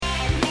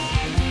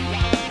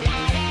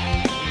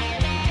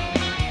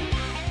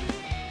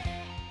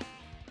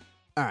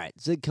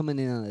Zig coming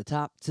in on the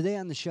top. Today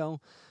on the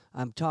show,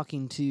 I'm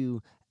talking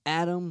to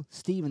Adam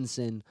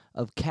Stevenson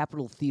of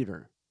Capitol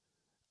Theatre,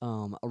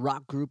 a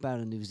rock group out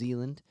of New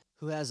Zealand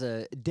who has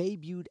a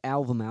debut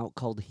album out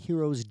called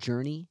Hero's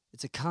Journey.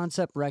 It's a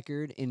concept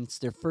record, and it's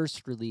their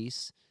first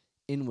release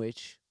in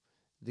which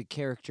the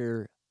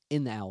character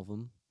in the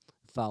album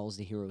follows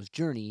the hero's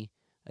journey,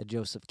 a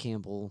Joseph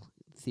Campbell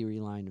theory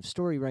line of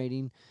story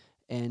writing,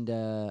 and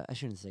I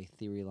shouldn't say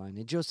theory line,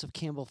 a Joseph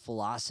Campbell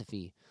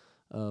philosophy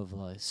of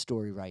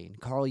story writing,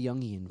 Carl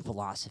Jungian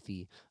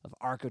philosophy of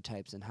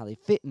archetypes and how they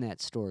fit in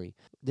that story.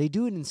 They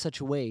do it in such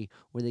a way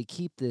where they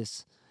keep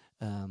this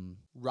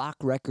rock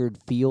record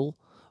feel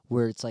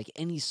where it's like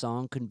any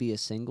song could be a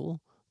single,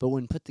 but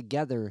when put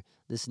together,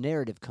 this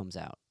narrative comes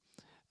out.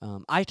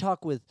 I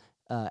talk with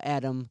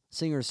Adam,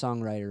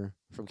 singer-songwriter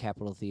from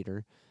Capitol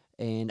Theatre,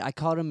 and I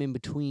caught him in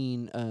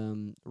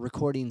between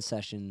recording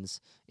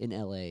sessions in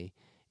L.A.,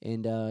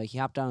 and he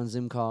hopped on a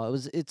Zoom call.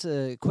 It's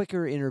a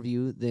quicker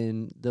interview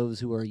than those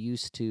who are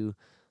used to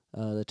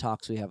the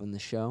talks we have on the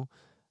show.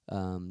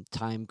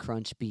 Time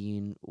crunch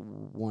being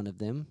one of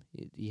them.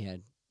 He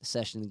had a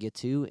session to get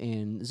to,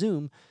 and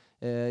Zoom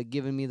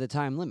giving me the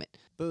time limit.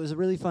 But it was a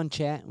really fun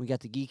chat. We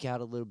got to geek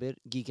out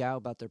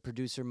about their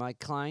producer Mike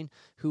Klein,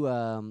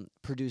 who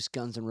produced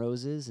Guns N'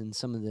 Roses, and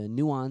some of the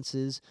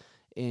nuances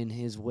in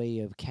his way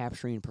of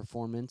capturing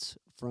performance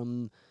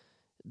from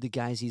the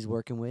guys he's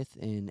working with.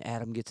 And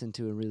Adam gets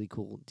into a really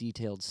cool,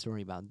 detailed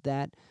story about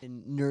that,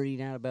 and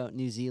nerding out about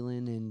New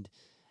Zealand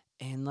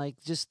and like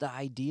just the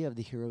idea of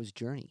the hero's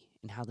journey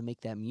and how to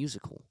make that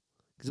musical.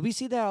 Because we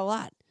see that a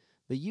lot,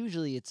 but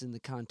usually it's in the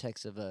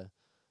context of a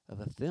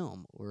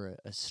film or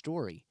a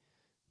story.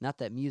 Not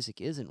that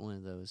music isn't one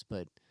of those,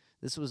 but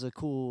this was a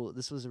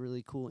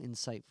really cool,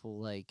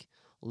 insightful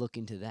look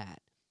into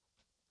that.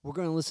 We're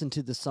going to listen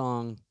to the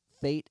song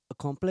Fait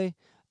Accompli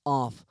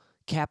off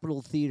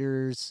Capitol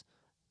Theatre's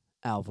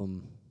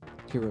album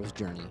Hero's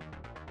Journey.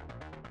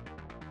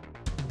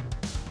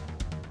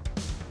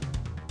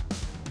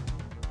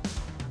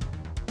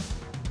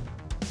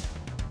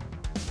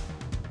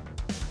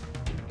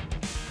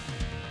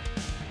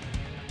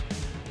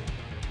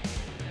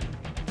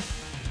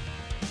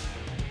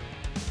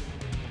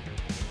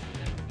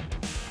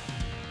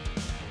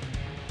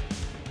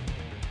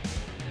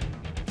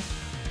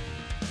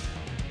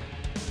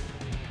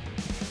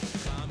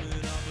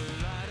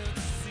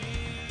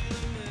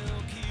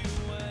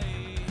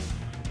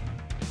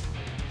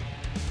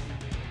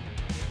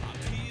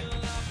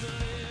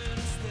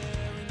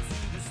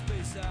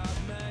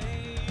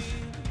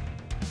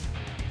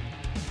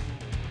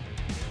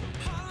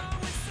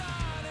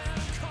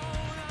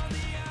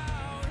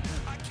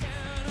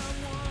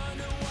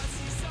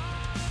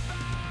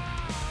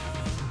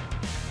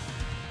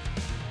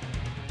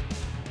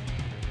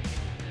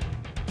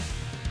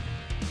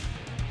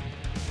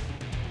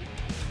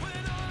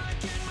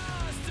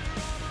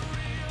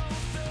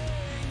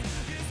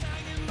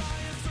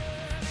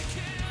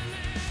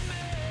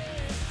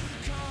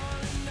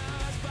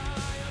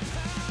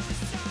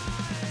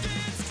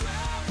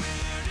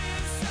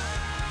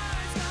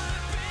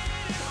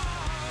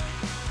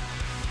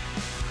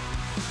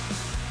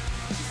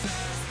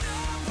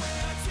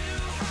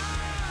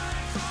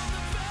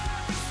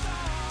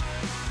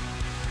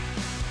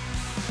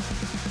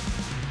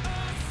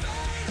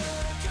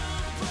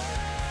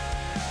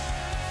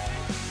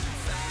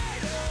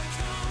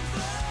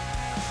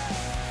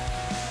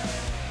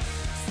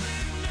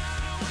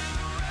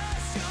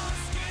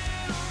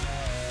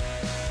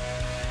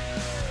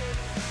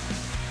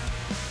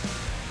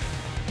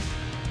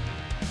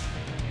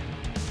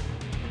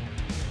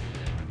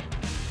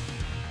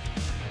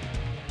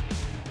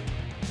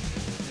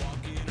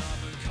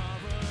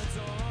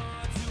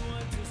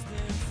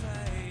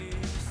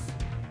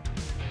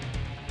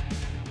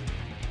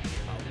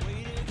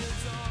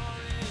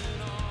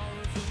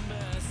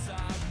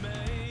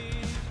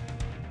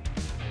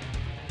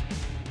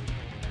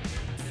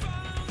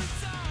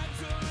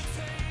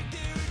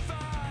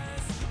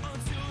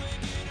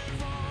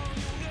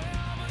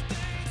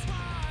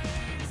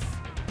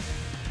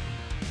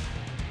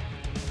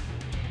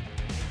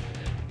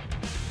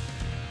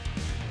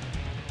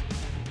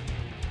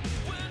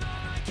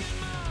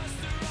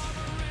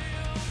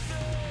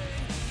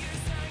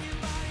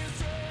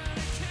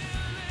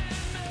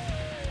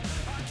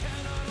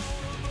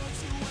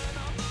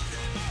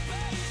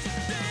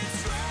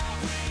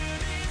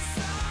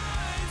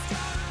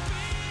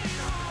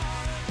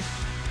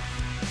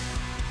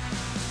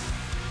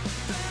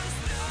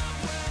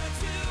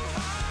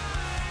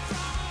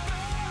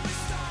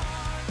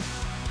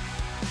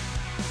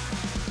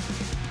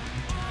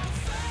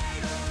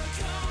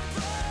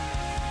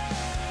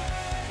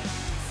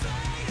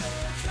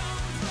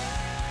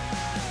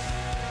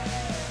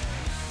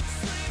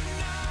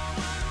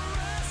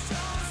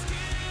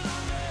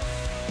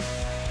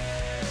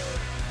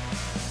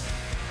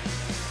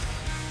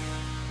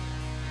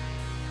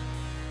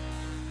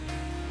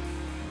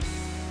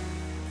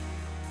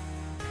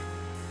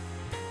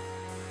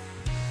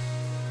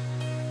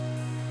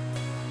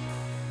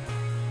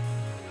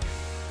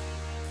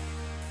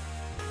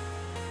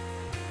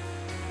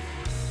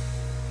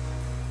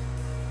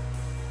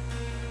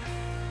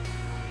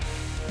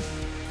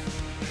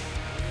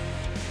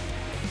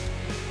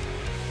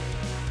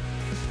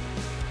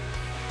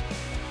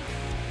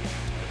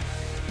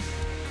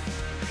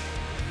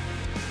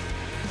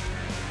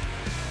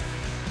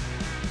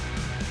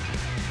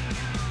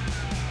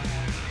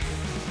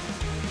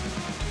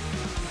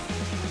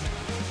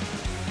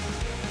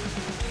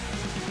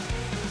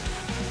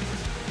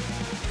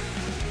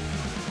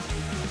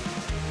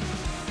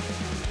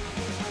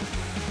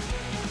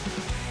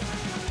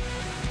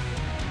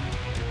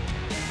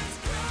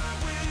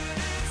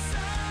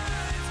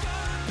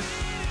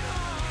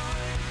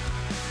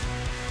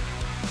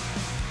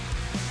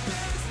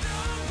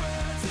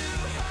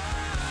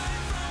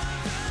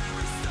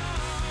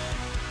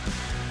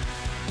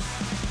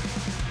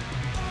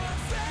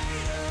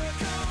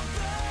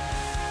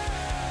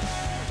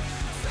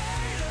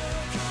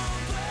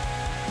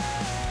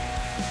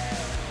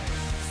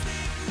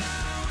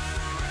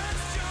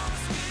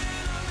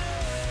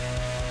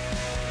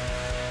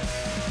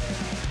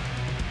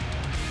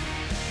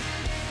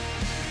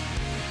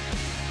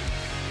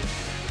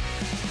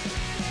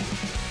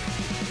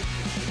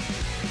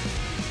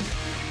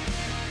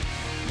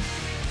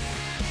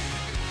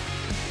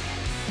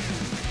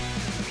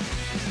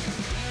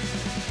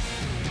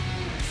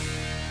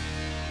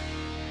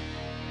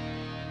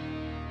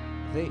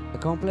 A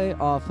complay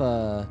off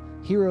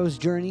Hero's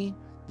Journey,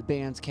 the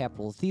band's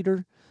Capitol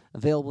Theater,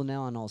 available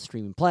now on all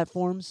streaming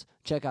platforms.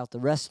 Check out the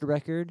rest of the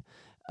record.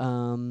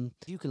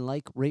 You can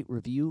like, rate,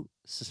 review,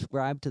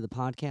 subscribe to the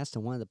podcast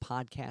on one of the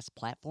podcast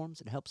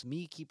platforms. It helps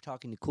me keep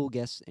talking to cool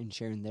guests and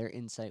sharing their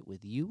insight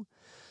with you.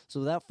 So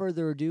without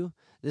further ado,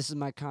 this is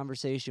my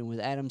conversation with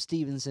Adam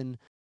Stevenson.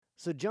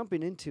 So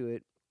jumping into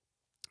it,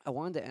 I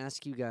wanted to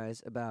ask you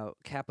guys about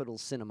Capitol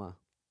Cinema.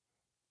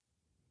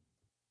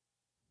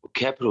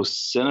 Capitol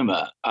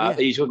Cinema. Yeah.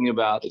 Are you talking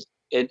about?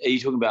 Are you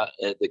talking about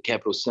the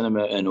Capitol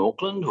Cinema in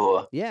Auckland,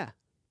 or? Yeah.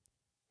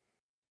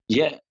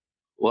 Yeah.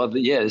 Well,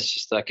 it's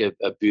just like a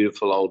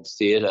beautiful old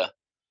theatre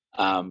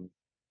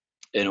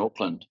in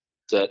Auckland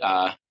that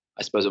I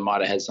suppose it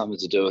might have had something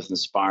to do with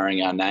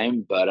inspiring our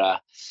name,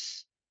 but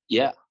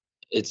yeah,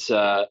 it's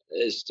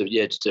just a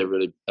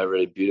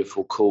really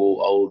beautiful,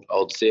 cool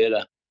old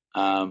theatre,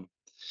 and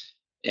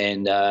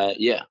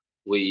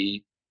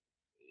we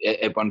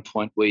at one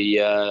point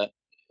we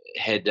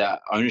had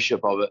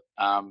ownership of it,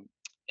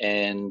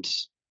 and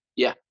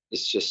yeah,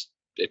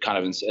 it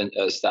kind of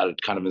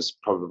started kind of as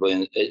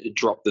probably it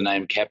dropped the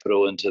name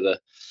Capitol into the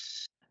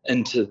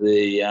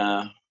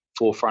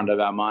forefront of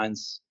our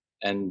minds,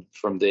 and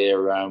from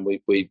there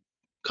we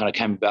kind of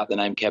came about the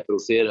name Capitol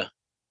Theatre.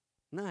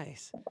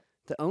 Nice.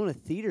 To own a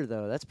theater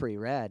though, that's pretty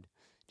rad.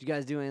 Did you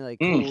guys do any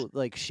cool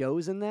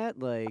shows in that?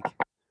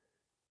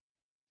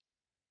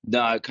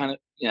 No, kind of.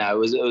 It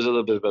was a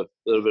little bit of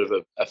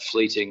a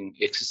fleeting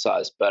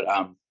exercise, but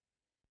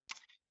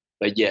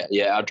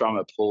yeah, our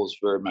drummer Paul's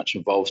very much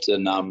involved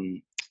in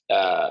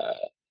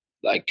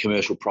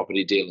commercial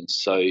property dealings.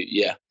 So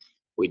yeah,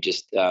 we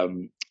just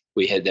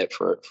we had that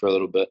for a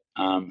little bit,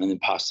 and then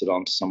passed it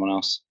on to someone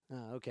else.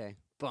 Oh, okay.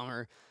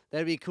 Bummer.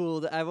 That'd be cool.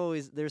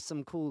 There's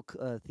some cool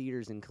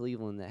theaters in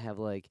Cleveland that have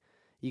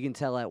you can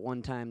tell at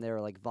one time they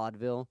were like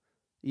vaudeville,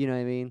 you know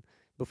what I mean?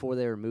 Before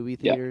they were movie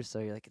theaters. So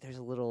you're like, there's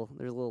a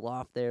little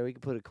off there. We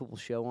could put a cool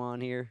show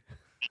on here.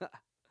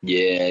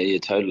 Yeah,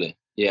 totally.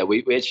 Yeah,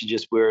 we actually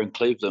we're in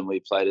Cleveland. We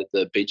played at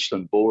the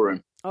Beachland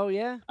Ballroom. Oh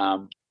yeah.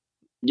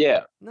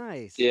 Yeah.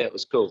 Nice. Yeah, it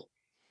was cool.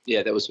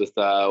 Yeah, that was with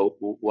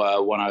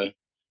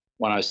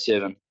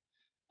 107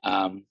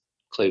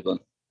 Cleveland.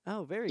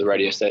 Oh, very the cool.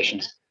 radio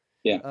station.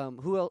 Yeah.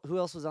 Who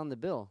else was on the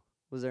bill?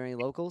 Was there any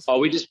locals? Oh,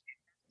 we just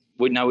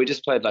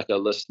played like a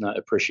listener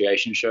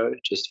appreciation show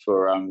just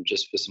for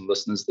some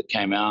listeners that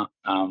came out.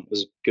 It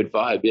was a good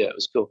vibe. Yeah, it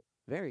was cool.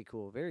 Very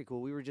cool. Very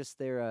cool. We were just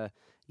there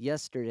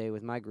yesterday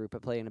with my group. I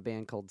play in a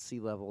band called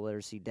Sea Level,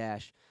 letter C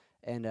dash,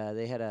 and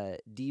they had a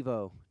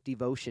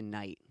devotion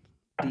night.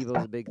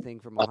 Devo's a big thing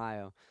from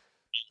Ohio,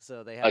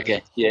 so they had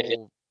a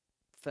whole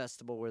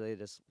festival where they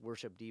just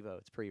worship Devo.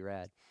 It's pretty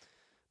rad.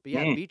 But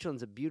yeah,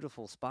 Beachland's a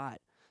beautiful spot.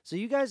 So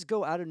you guys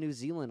go out of New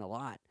Zealand a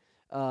lot.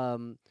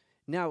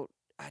 Now,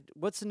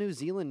 what's the New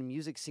Zealand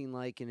music scene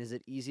like, and is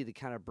it easy to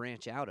kind of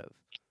branch out of?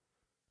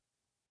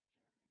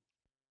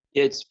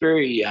 Yeah, it's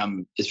very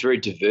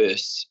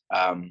diverse,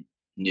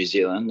 New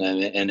Zealand,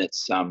 and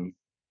it's and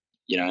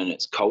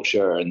its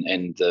culture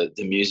and the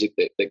music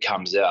that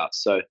comes out.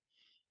 So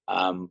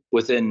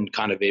within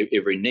kind of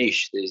every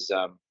niche, there's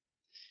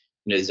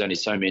there's only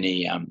so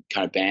many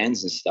kind of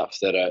bands and stuff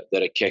that are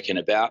kicking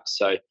about.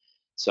 So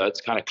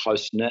it's kind of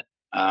close knit.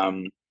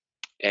 And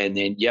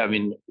then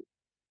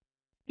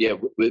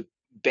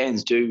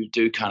bands do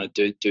kind of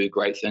do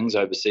great things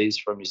overseas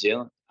from New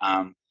Zealand.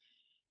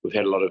 We've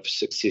had a lot of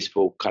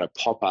successful kind of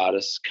pop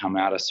artists come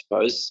out, I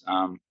suppose.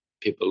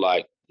 People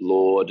like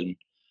Lord and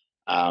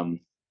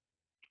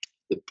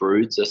the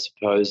Broods, I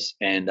suppose,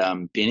 and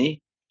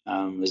Benny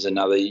is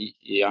another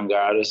younger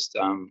artist.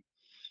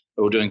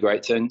 All doing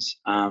great things.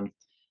 There's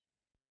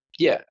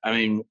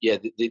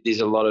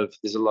a lot of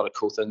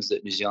cool things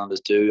that New Zealanders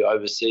do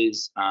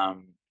overseas.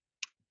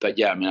 But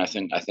yeah, I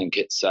think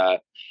it's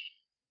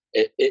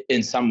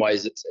in some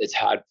ways it's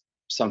hard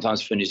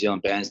sometimes for New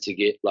Zealand bands to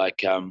get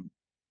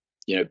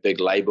big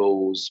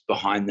labels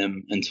behind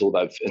them until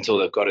they've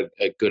got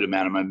a good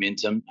amount of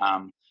momentum.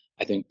 I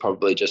think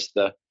probably just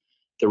the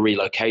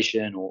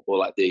relocation or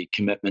like the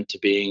commitment to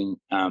being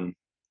in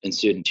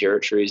certain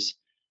territories,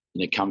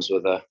 comes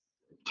with a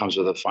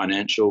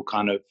financial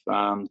kind of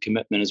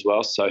commitment as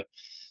well. So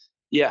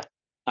yeah,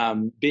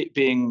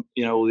 being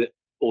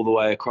all the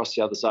way across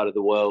the other side of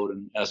the world,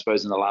 and I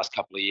suppose in the last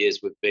couple of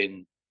years we've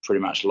been pretty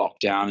much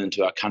locked down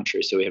into our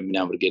country, so we haven't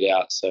been able to get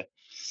out. So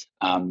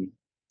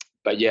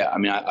but yeah,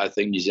 I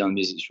think New Zealand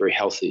music is very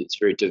healthy. It's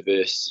very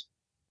diverse.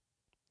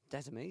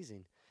 That's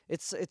amazing.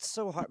 It's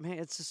so hard, man.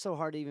 It's just so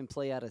hard to even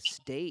play out of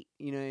state.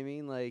 You know what I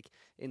mean? Like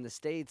in the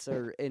States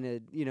or in a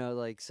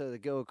so to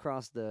go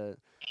across the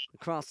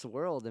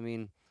world.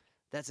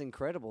 That's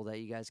incredible that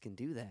you guys can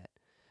do that.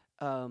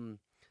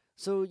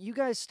 So you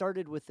guys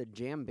started with a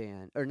jam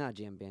band, or not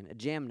jam band, a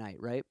jam night,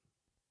 right?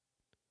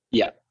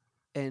 Yeah.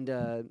 And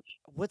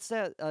what's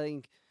that? I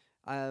think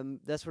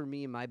That's where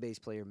me and my bass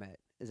player met,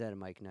 is at a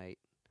Mike night.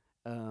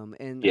 And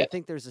I Yeah.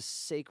 think there's a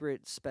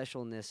sacred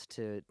specialness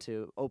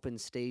to open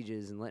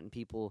stages and letting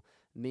people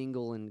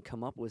mingle and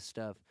come up with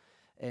stuff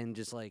and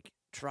just like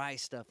try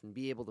stuff and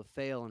be able to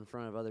fail in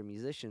front of other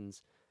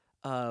musicians.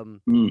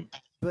 Um, Mm.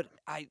 but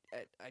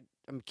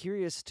I'm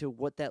curious to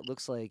what that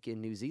looks like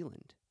in New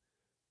Zealand.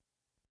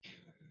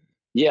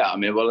 Yeah, I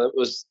mean, well, that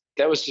was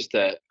just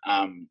it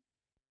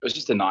was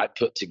just a night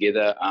put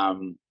together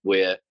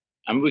where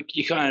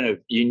you kind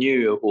of you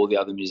knew all the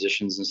other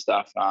musicians and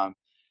stuff,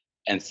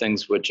 and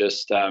things were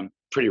just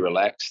pretty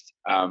relaxed.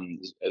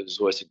 It was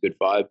always a good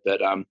vibe,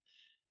 but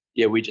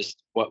yeah, we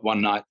just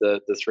one night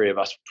the three of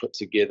us put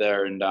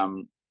together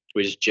and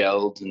we just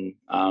gelled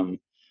and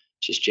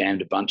just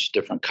jammed a bunch of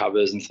different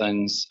covers and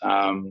things,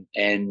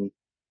 and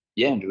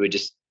yeah,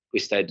 we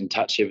stayed in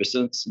touch ever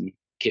since and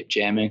kept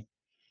jamming.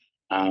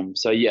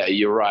 So yeah,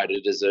 you're right.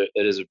 It is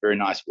a very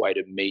nice way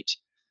to meet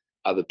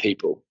other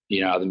people,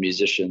 other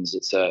musicians.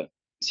 It's a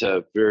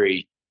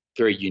very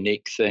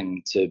unique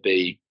thing to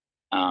be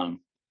um,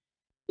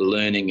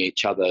 learning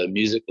each other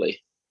musically.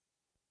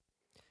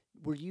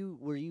 Were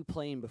you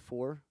playing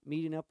before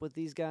meeting up with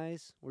these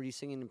guys? Were you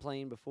singing and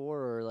playing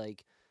before, or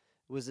like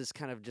was this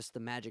kind of just the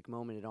magic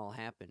moment it all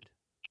happened?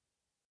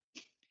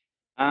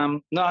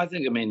 No, I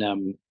think I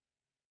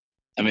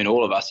mean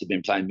all of us have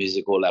been playing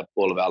music all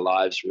of our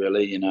lives,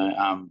 really.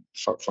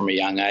 From a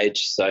young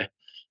age. So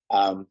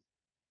um,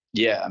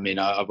 yeah, I mean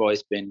I've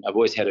always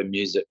had a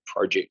music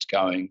project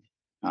going.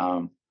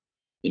 Um,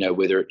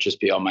 whether it just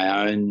be on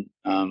my own,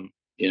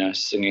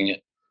 singing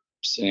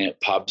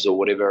at pubs or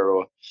whatever,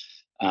 or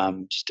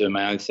just doing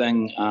my own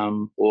thing,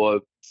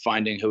 or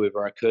finding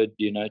whoever I could,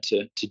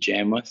 to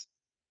jam with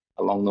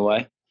along the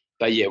way.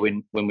 But yeah,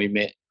 when we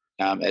met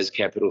as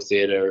Capitol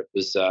Theatre, it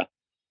was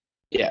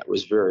yeah, it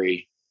was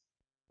very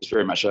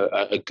much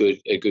a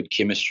good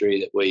chemistry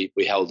that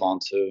we held on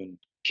to and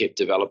kept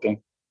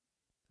developing.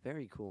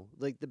 Very cool.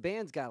 Like the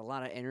band's got a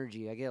lot of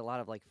energy. I get a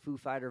lot of like Foo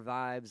Fighter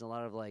vibes, a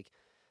lot of like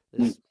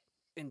this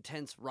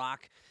intense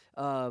rock,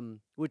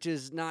 which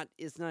is not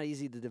it's not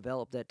easy to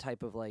develop that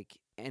type of like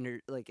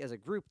as a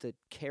group to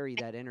carry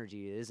that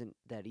energy. It isn't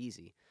that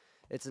easy.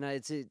 It's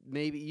not.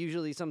 Maybe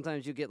usually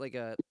sometimes you get like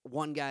a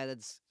one guy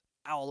that's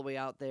all the way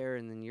out there,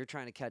 and then you're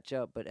trying to catch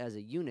up. But as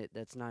a unit,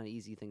 that's not an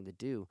easy thing to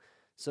do.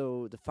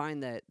 So to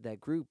find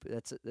that group,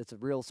 that's a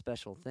real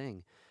special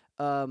thing.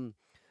 Um,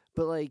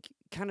 but like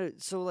kind of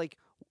so like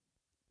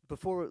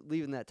before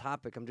leaving that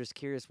topic, I'm just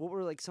curious, what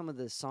were like some of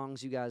the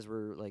songs you guys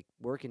were like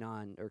working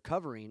on or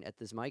covering at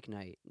this mic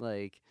night?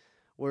 Like,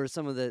 what are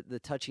some of the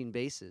touching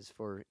bases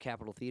for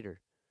Capitol Theater?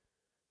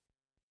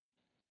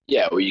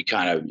 Yeah, well, you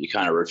kind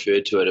of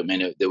referred to it. I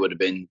mean, there would have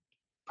been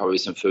probably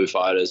some Foo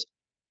Fighters,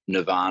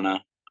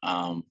 Nirvana,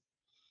 um,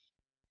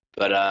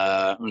 but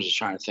I'm just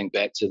trying to think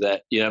back to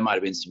that. It might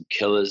have been some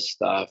Killers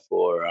stuff,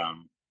 or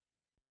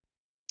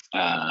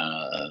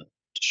uh,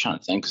 just trying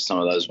to think of some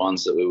of those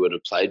ones that we would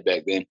have played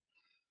back then.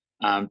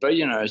 But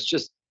it's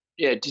just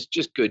yeah,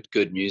 just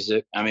good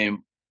music. I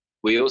mean,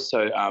 we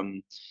also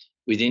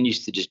we then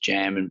used to just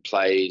jam and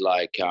play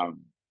like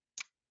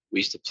we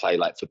used to play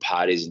like for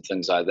parties and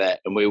things like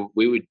that, and we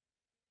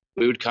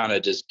would kind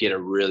of just get a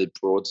really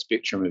broad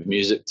spectrum of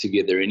music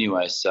together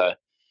anyway. So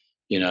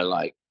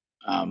like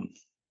um,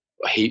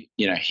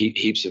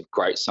 heaps of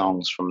great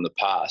songs from the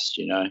past.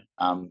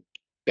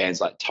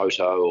 Bands like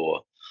Toto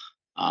or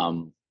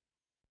um,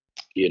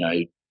 you know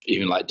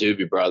even like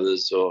Doobie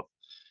Brothers or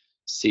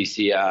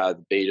CCR,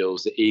 the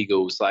Beatles, the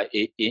Eagles, like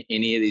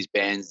any of these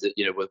bands that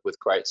with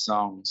great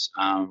songs.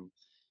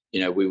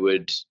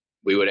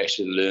 We would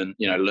actually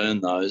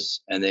learn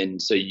those, and then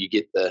so you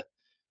get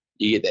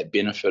that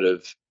benefit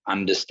of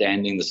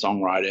understanding the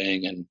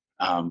songwriting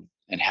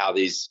and how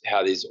these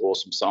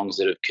awesome songs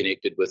that have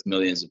connected with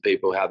millions of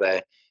people, how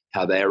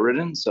they are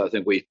written. So I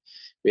think we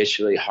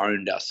actually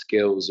honed our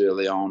skills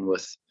early on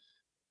with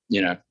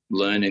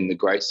learning the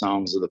great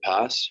songs of the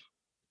past.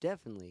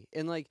 Definitely.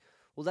 And like,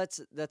 well,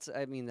 that's.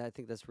 I mean, I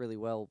think that's really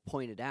well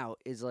pointed out.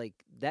 Is like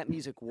that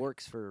music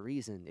works for a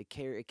reason.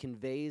 It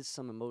conveys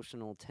some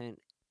emotional intent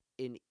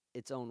in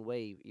its own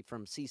way.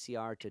 From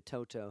CCR to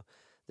Toto,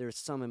 there's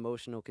some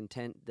emotional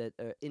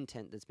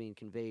intent that's being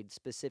conveyed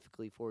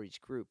specifically for each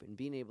group, and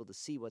being able to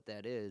see what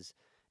that is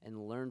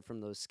and learn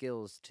from those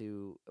skills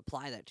to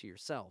apply that to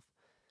yourself,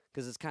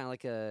 because it's kind of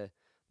like the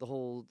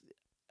whole.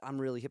 I'm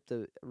really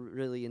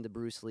into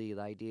Bruce Lee.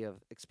 The idea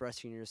of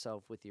expressing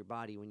yourself with your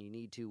body when you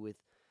need to, with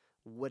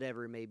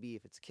whatever it may be.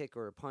 If it's a kick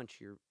or a punch,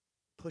 you're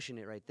pushing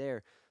it right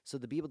there. So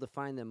to be able to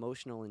find the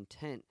emotional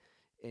intent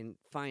and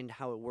find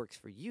how it works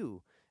for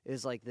you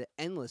is like the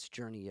endless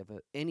journey of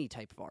any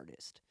type of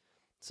artist.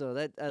 So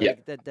that Yeah.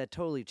 like that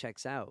totally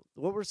checks out.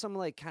 What were some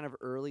like kind of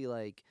early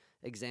like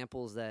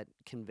examples that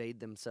conveyed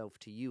themselves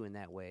to you in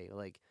that way?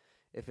 Like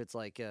if it's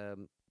like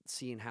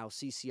seeing how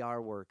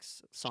CCR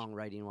works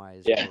songwriting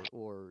wise, Yeah.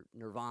 or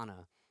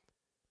Nirvana.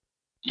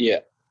 Yeah.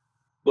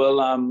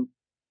 Well,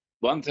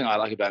 one thing I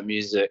like about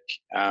music,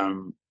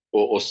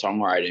 or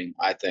songwriting,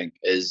 I think,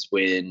 is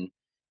when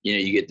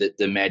you get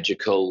the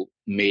magical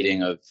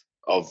meeting of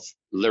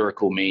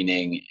lyrical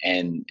meaning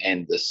and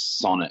the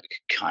sonic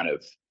kind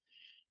of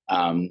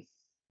um,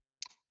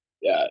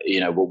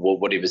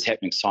 whatever's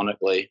happening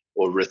sonically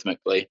or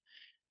rhythmically.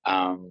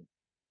 Um,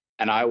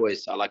 and I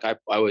always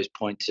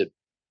point to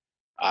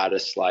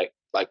artists like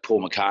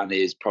Paul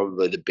McCartney is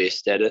probably the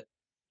best at it.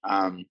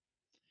 Um,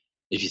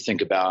 if you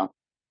think about,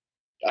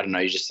 I don't know,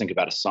 you just think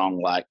about a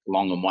song like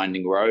 "Long and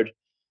Winding Road,"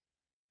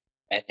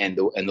 and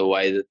the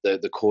way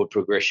that the chord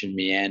progression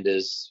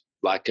meanders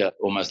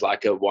almost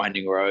like a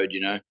winding road,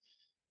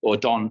 Or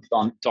Don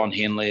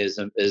Henley is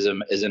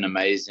an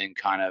amazing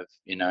kind of,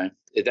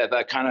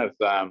 that kind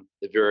of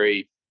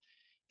very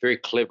very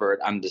clever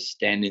at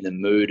understanding the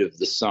mood of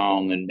the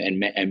song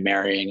and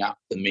marrying up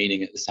the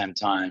meaning at the same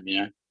time,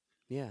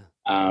 Yeah.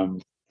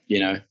 Um,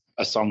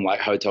 a song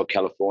like Hotel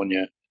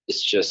California,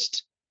 it's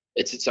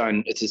its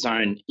own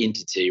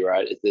entity,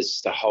 right?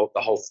 It's the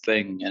whole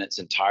thing in its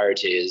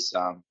entirety is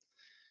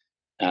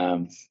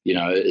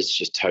it's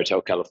just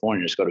Hotel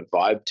California. It's got a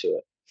vibe to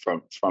it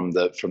from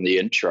the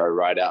intro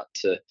right out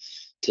to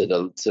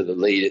the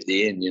lead at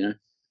the end,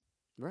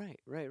 Right,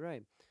 right,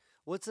 right.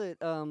 What's it?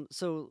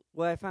 So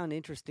what I found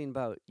interesting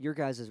about your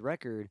guys'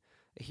 record,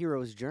 A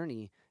Hero's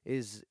Journey,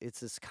 is it's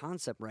this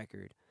concept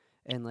record,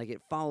 and like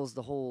it follows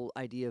the whole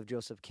idea of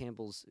Joseph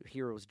Campbell's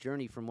hero's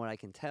journey, from what I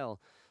can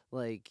tell.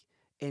 Like,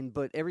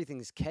 but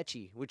everything's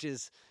catchy, which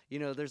is,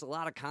 there's a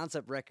lot of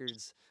concept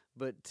records,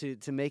 but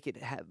to make it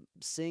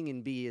sing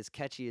and be as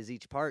catchy as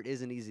each part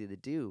isn't easy to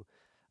do.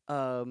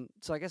 So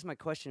I guess my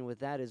question with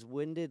that is,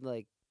 when did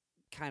like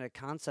kind of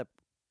concept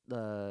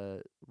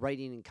the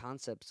writing and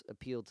concepts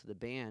appeal to the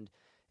band,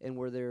 and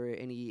were there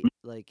any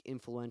like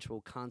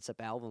influential concept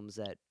albums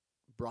that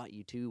brought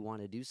you to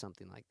want to do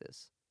something like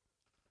this?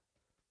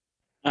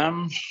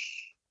 um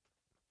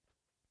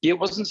yeah, it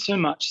wasn't so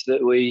much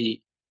that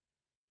we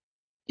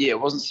yeah it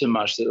wasn't so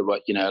much that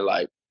what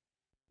like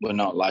we're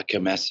not like a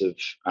massive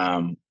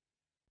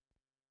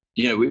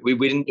we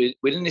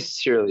didn't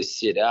necessarily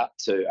set out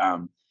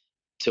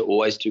to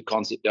always do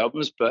concept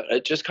albums, but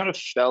it just kind of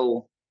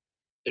fell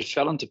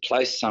into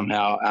place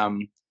somehow.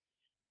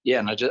 Yeah,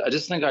 and I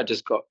just think I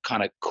just got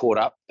kind of caught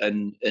up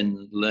in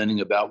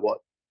learning about what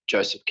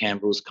Joseph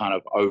Campbell's kind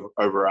of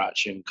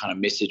overarching kind of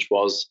message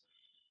was,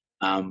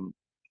 um,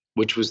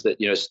 which was that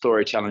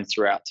storytelling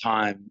throughout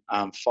time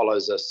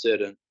follows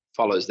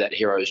that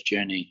hero's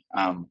journey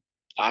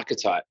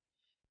archetype,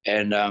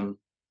 and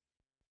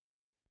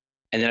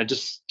and then I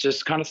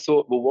just kind of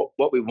thought, well,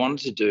 what we wanted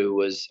to do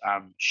was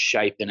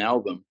shape an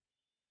album,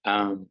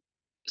 um,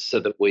 so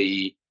that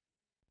we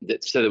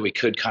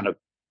could kind of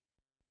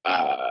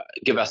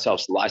give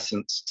ourselves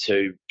license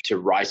to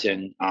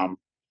writing,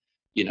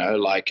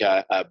 like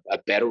a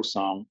battle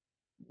song,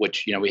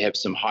 which we have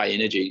some high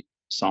energy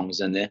songs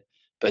in there,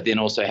 but then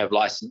also have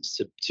license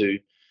to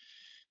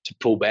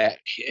pull back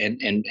and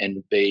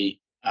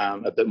be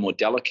a bit more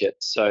delicate.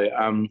 So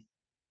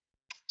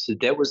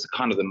that was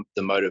kind of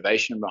the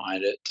motivation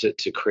behind it,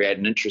 to create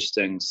an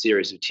interesting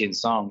series of 10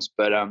 songs.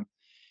 But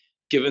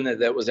given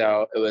that it was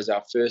our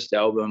first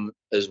album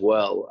as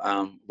well,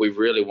 we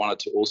really wanted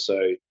to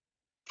also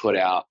put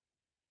out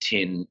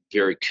 10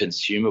 very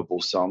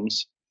consumable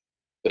songs,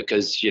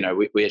 because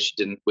we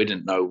actually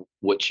didn't know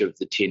which of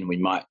the 10 we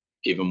might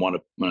even want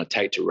to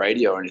take to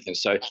radio or anything.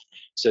 So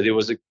there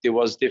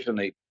was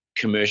definitely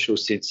commercial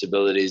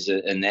sensibilities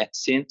in that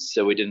sense.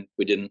 So we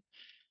didn't,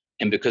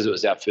 and because it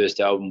was our first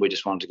album, we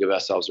just wanted to give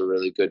ourselves a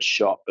really good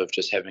shot of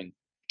just having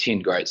 10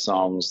 great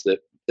songs that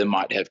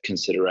might have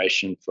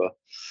consideration for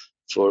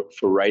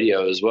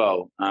radio as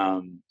well.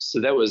 So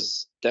that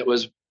was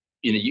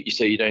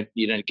so you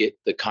don't get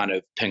the kind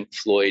of Pink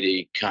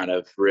Floydy kind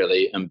of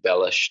really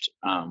embellished,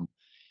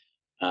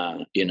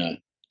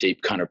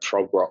 deep kind of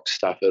prog rock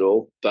stuff at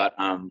all. But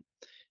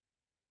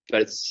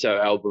it's so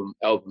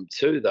album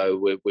two though,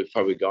 we've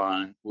probably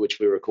gone, which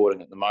we're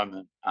recording at the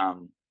moment.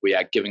 We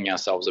are giving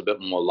ourselves a bit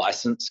more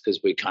license,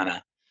 because we kind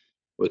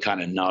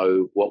of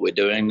know what we're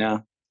doing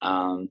now.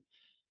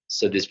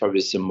 So there's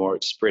probably some more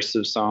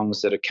expressive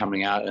songs that are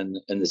coming out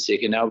in the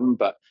second album,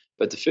 but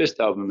the first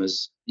album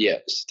is,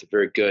 it's a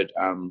very good.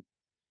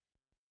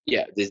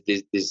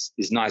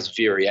 There's nice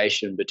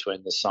variation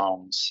between the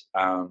songs,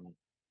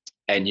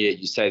 and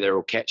you say they're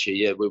all catchy.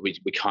 Yeah, we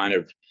kind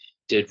of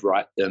did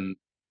write them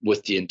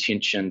with the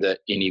intention that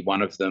any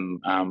one of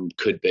them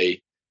could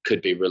be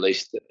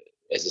released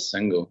as a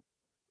single.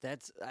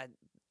 That's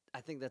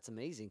I think that's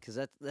amazing, because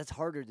that's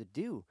harder to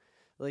do.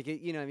 Like I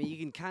mean, you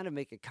can kind of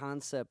make a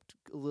concept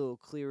a little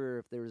clearer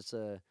if there's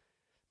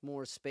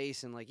more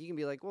space, and like you can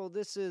be like, well,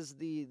 this is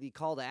the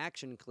call to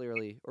action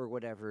clearly or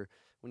whatever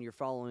when you're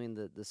following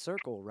the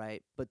circle,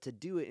 right? But to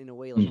do it in a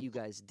way like you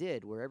guys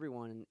did, where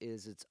everyone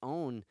is its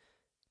own,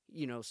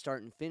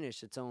 start and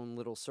finish, its own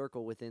little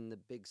circle within the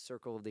big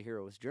circle of the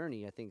hero's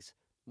journey, I think's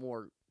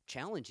more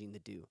challenging to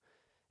do,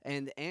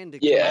 and to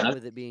come Yeah, out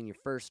with it being your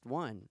first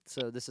one.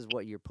 So this is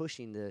what you're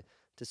pushing to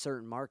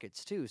certain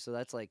markets too. So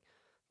that's like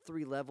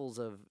three levels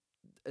of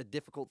a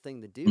difficult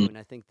thing to do, and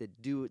I think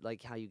that do it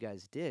like how you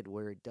guys did,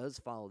 where it does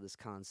follow this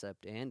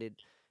concept, and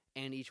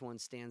each one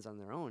stands on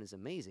their own, is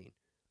amazing.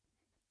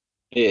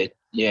 Yeah,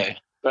 yeah.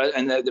 But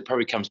and that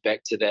probably comes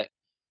back to that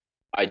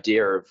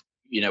idea of,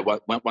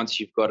 once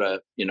you've got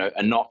a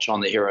notch on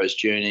the hero's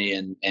journey,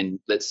 and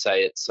let's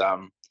say it's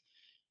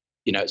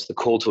it's the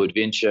call to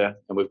adventure,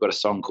 and we've got a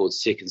song called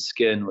Second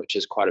Skin, which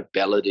is quite a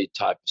ballady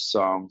type of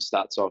song.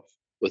 Starts off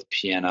with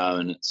piano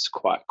and it's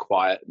quite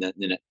quiet, and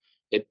then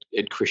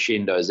it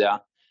crescendos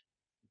out.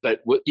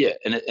 But yeah,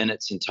 in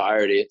its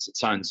entirety, it's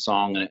its own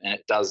song, and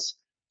it does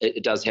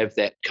have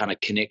that kind of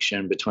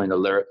connection between the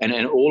lyric, and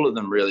all of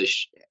them really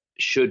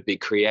should be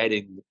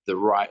creating the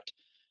right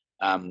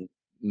um,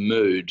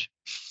 mood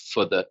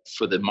for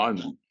the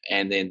moment,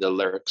 and then the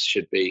lyrics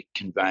should be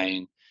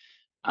conveying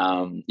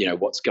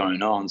what's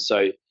going on.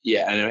 So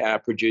yeah, and our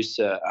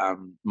producer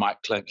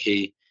Mike Klink,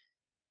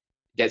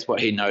 that's what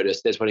he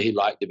noticed. That's what he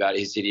liked about it.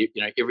 He said,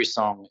 every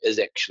song is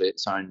actually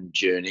its own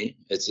journey.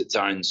 It's its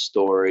own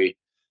story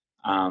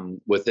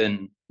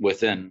within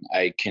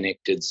a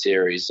connected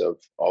series of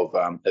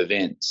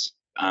events.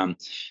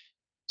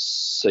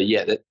 So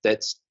yeah,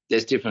 that's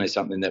definitely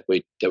something that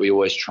we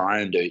always try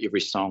and do.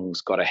 Every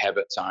song's got to have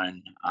its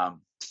own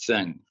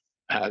thing,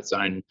 its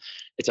own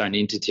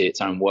entity,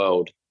 its own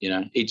world.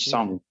 Each Yeah,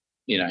 song,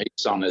 each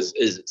song is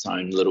its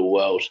own little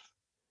world.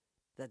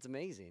 that's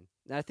amazing.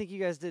 And I think you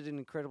guys did an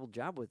incredible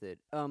job with it.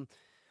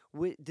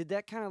 Did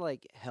that kind of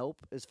like help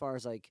as far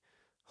as like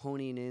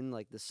honing in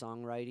like the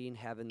songwriting,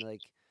 having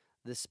like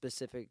this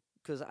specific?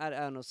 Because I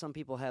don't know, some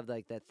people have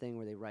like that thing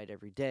where they write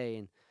every day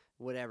and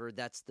whatever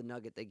that's the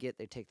nugget they get,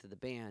 they take to the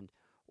band,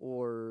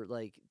 or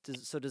like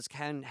does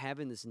kind of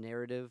having this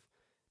narrative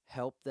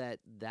help that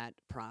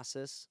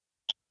process?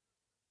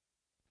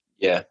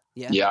 Yeah,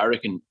 Yeah. yeah. I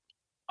reckon.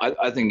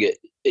 I think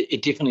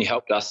it definitely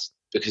helped us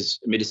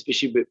because I mean,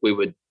 especially we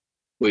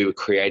were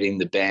creating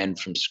the band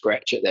from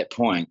scratch at that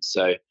point.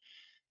 So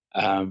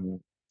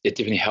um, it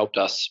definitely helped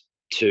us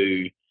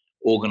to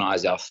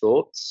organize our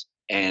thoughts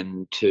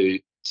and to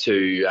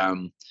we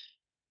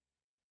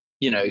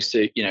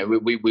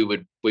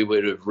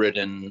would have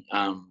written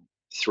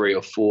three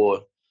or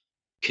four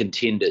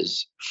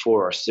contenders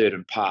for a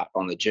certain part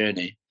on the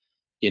journey.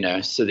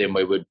 So then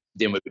we would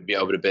be able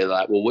to be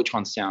like, well, which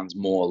one sounds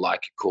more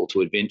like a call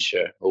to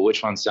adventure, or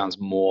which one sounds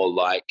more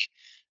like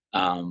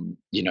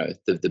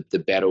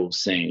the battle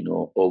scene,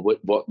 or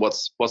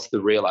what's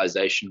the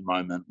realization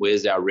moment?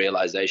 Where's our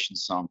realization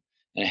song?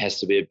 And it has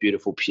to be a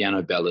beautiful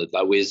piano ballad.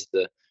 Like where's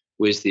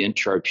the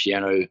intro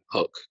piano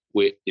hook?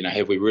 Where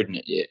have we written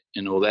it yet?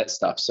 And all that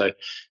stuff. So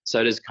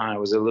it is kind of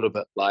was a little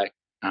bit like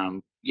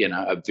a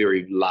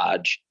very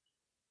large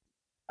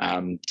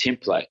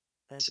template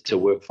That's to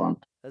work cool. from.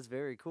 That's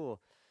very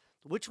cool.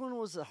 Which one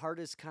was the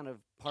hardest kind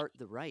of part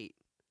to write?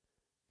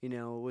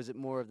 Was it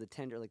more of the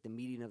tender, like the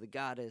meeting of the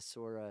goddess,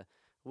 or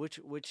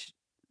which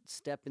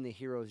step in the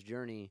hero's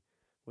journey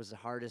was the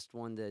hardest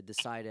one to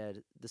decide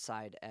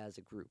as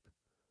a group?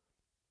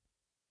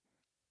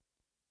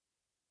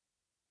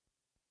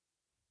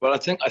 Well, I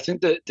think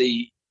that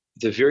the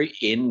Yeah. very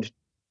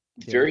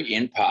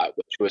end part,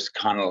 which was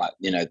kind of like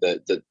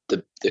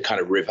the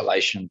kind of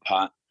revelation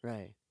part,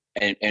 Right.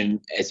 and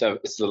it's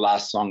the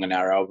last song in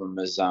our album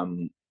is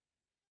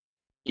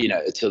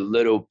it's a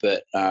little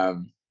bit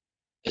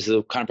it's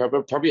a kind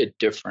of probably a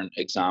different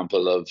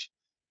example of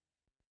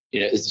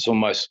it's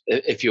almost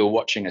if you're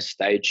watching a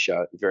stage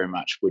show, it very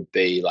much would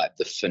be like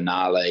the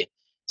finale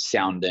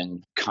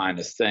sounding kind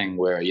of thing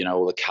where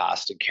all the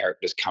cast and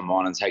characters come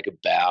on and take a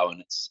bow,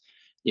 and it's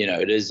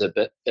it is a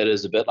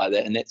bit like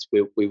that, and that's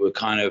where we were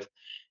kind of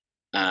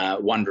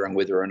wondering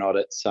whether or not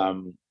it's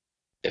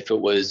if it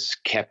was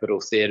Capitol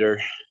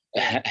Theatre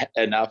Yeah.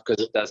 enough,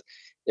 because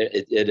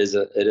it is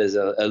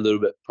a little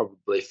bit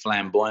probably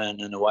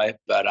flamboyant in a way,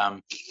 but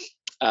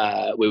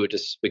we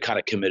kind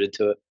of committed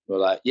to it. We're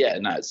like, yeah,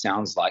 no, it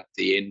sounds like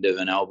the end of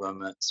an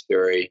album. It's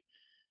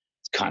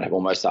kind of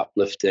almost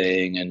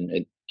uplifting, and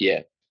it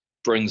yeah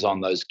brings on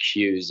those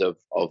cues of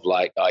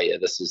like, oh yeah,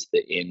 this is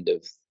the end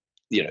of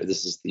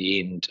this is the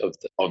end of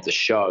the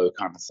show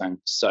kind of thing.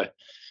 So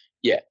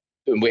yeah,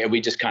 and we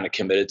just kind of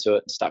committed to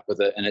it and stuck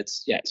with it, and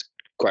it's a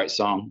great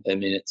song. I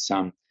mean, it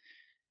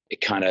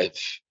kind of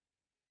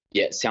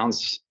it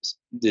sounds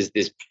there's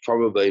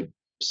probably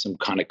some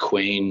kind of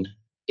Queen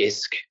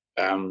esque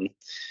um,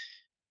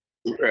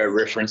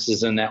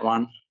 references in that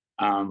one.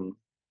 Um,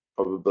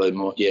 Probably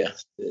more, yeah,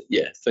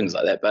 things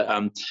like that. But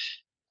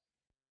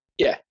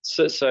yeah,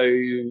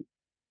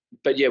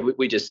 but yeah,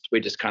 we just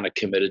kind of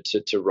committed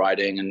to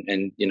writing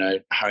and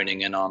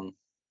honing in on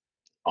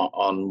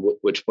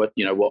which what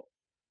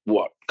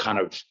kind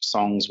of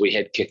songs we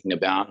had kicking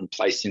about and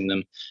placing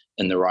them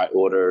in the right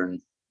order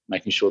and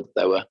making sure that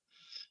they were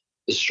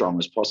as strong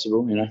as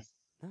possible.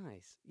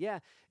 Nice. Yeah,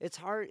 it's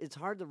hard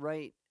to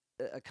write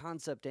a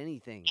concept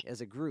anything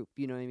as a group,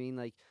 you know what I mean?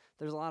 Like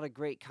there's a lot of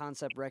great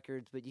concept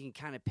records, but you can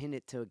kind of pin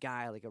it to a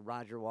guy like a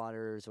Roger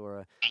Waters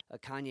or a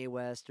Kanye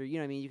West, or you know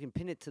what I mean, you can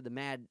pin it to the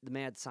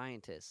mad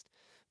scientist.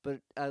 But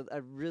I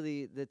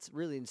really that's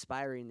really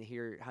inspiring to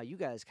hear how you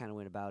guys kind of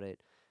went about it,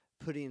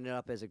 putting it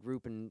up as a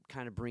group and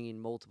kind of bringing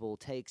multiple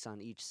takes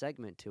on each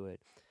segment to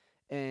it.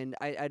 And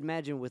I'd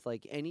imagine with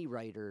like any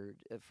writer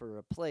for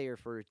a play or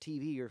for a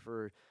TV or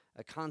for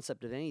a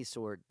concept of any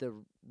sort, the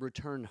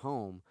return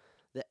home,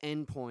 the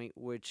end point,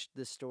 which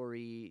the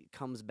story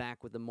comes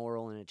back with a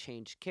moral and a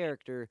changed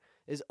character,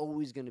 is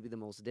always going to be the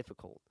most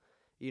difficult.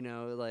 You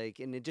know, like,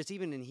 and it just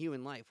even in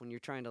human life, when you're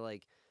trying to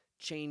like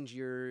change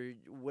your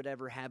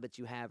whatever habits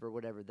you have or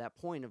whatever, that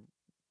point of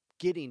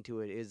getting to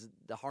it is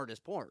the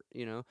hardest part.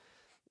 You know,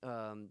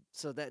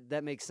 so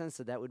that makes sense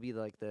that that would be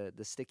like the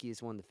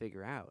stickiest one to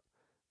figure out.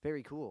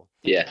 Very cool.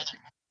 Yeah,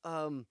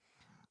 Um,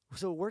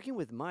 so working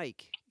with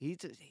Mike,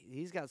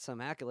 he's got some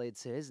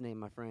accolades to his name,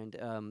 my friend.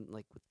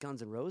 Like with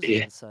Guns N' Roses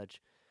yeah, and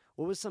such.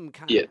 What was some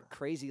kind yeah. of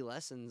crazy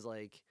lessons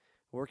like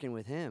working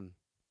with him?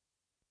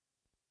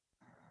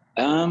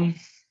 Um,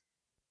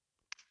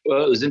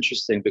 well, it was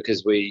interesting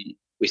because we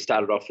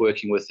started off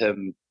working with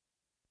him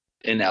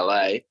in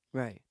LA,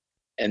 Right.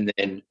 and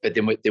then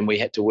we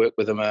had to work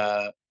with him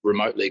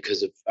remotely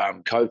because of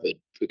COVID.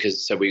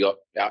 Because so we got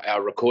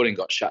our recording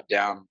got shut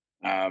down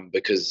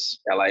because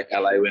LA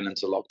went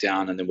into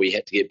lockdown, and then we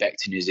had to get back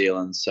to New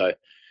Zealand. So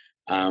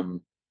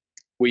um,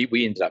 we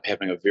ended up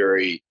having a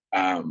very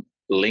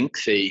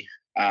lengthy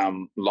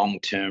long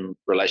term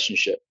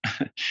relationship,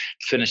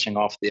 finishing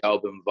off the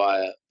album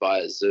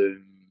via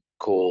Zoom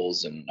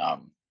calls and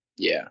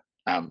yeah,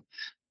 um,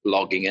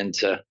 logging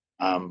into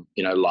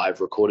live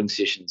recording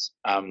sessions.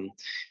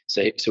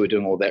 So we're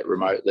doing all that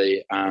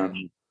remotely.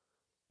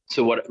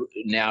 So what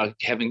now?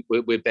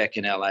 We're back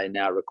in LA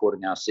now,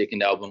 recording our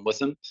second album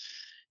with him,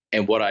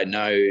 and what I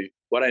know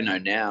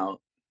now,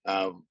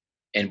 um,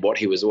 and what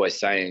he was always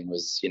saying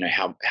was,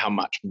 how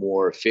much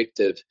more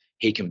effective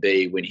he can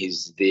be when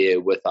he's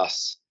there with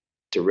us,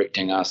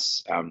 directing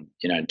us,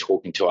 and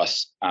talking to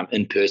us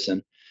in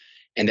person.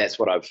 And that's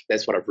what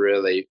I've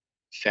really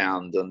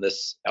found on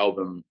this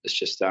album. It's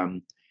just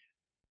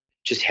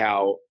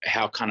how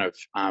kind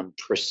of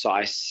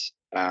precise,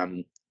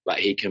 like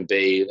he can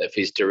be if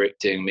he's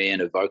directing me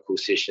in a vocal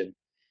session.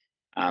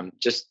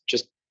 Just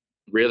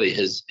really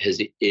his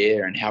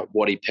ear and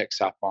what he picks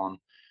up on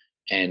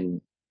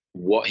and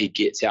what he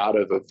gets out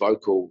of a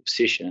vocal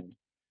session.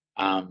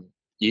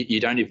 You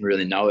don't even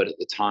really know it at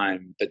the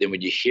time, but then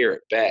when you hear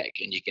it back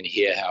and you can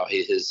hear how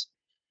he has,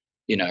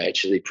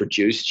 actually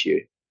produced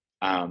you,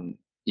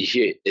 you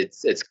hear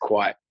it's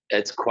quite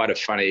a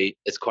funny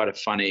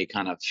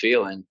kind of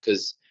feeling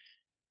because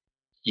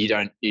you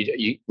don't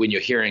you when you're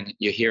hearing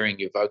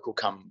your vocal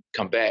come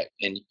back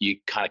and you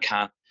kind of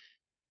can't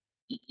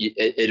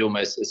it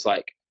almost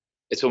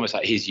it's almost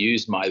like he's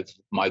used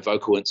my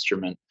vocal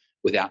instrument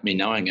without me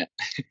knowing it.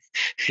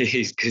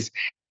 Because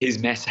he's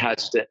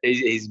massaged it,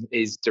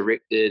 he's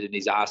directed and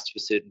he's asked for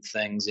certain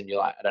things, and you're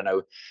like, I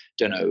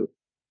don't know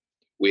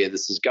where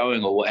this is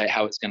going or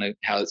how it's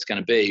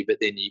gonna be, but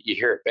then you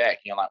hear it back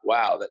and you're like,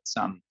 wow, that's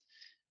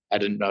I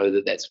didn't know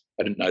that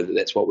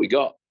that's what we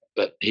got,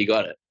 but he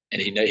got it,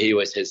 and he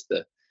always has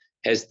the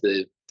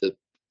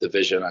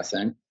vision, I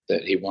think,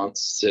 that he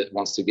wants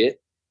to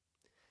get.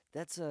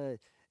 That's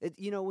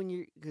when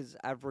you're because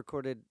I've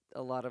recorded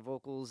a lot of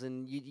vocals,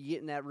 and you get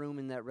in that room,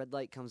 and that red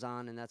light comes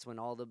on, and that's when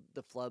all the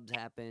flubs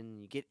happen.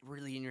 You get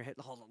really in your head.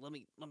 Hold on, let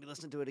me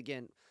listen to it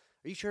again.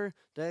 Are you sure?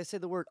 Did I say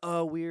the word?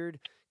 Oh, weird.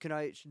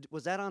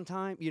 Was that on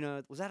time?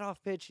 Was that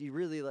off pitch? You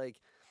really like.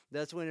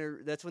 That's when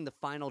the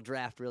final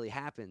draft really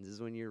happens.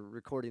 Is when you're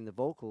recording the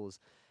vocals,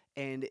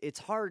 and it's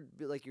hard,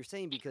 like you're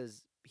saying,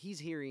 because he's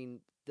hearing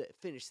the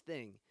finished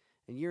thing,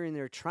 and you're in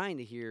there trying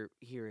to hear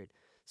it.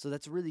 So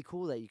that's really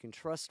cool that you can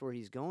trust where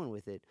he's going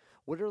with it.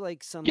 What are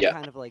like some Yeah,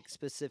 kind of like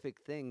specific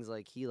things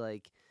like he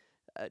like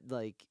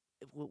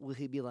will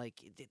he be like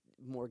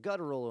more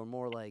guttural or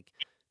more like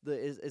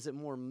is it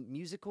more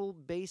musical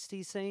based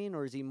he's saying,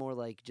 or is he more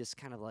like just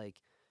kind of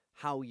like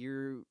how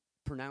you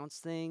pronounce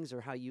things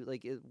or how you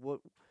like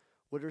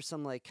what are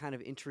some like kind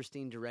of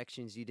interesting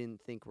directions you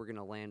didn't think were going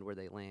to land where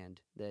they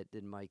land that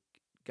did Mike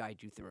guide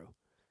you through?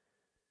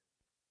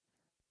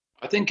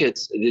 I think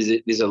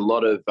there's a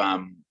lot of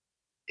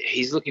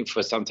he's looking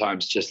for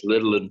sometimes just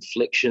little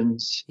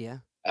inflections. Yeah.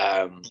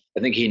 I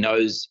think he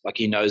knows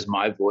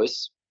my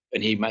voice,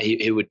 and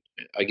he would,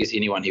 I guess,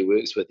 anyone he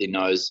works with, he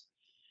knows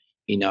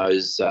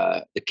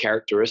the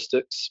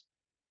characteristics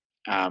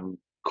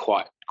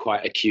quite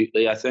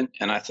acutely, I think.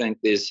 And I think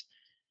there's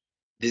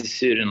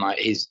certain, like,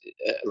 he's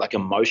like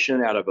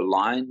emotion out of a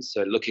line,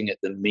 so looking at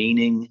the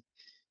meaning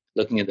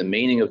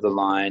of the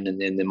line, and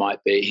then there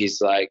might be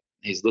he's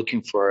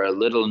looking for a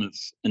little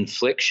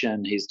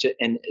inflection.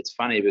 And it's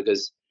funny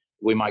because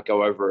we might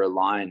go over a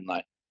line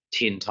like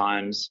 10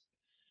 times,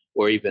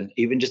 or even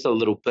just a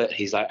little bit.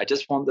 He's like, I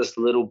just want this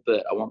little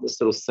bit. I want this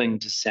little thing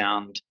to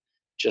sound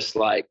just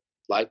like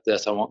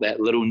this. I want that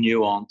little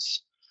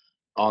nuance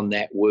on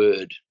that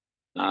word.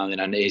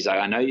 And he's like,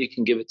 I know you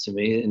can give it to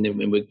me. And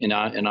then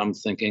and I'm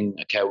thinking,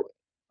 okay, well,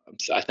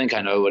 I think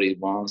I know what he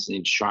wants, and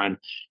you're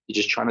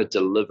just trying to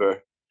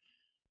deliver.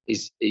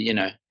 He's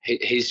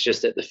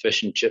just at the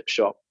fish and chip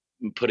shop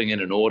putting in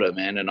an order,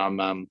 man, and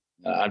I'm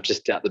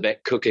just out the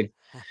back cooking.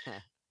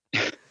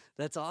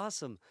 That's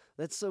awesome.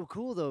 That's so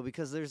cool though,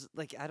 because there's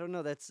like, I don't know,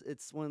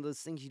 it's one of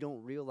those things you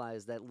don't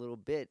realize that little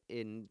bit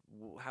in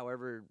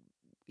however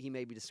he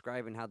may be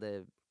describing how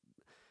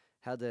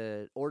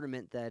the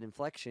ornament that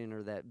inflection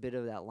or that bit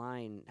of that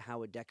line,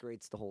 how it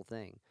decorates the whole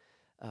thing.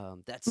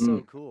 That's Mm,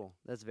 so cool.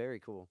 That's very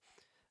cool.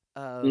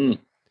 mm. Um,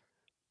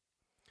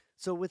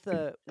 so with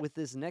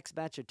this next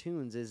batch of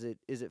tunes, is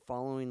it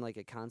following like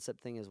a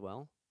concept thing as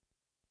well?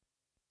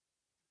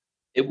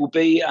 It will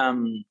be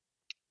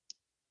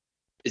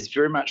it's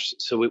very much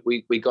so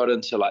we got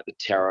into like the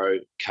tarot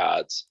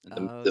cards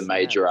and Oh the snap!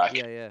 major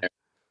arcana, Yeah, yeah.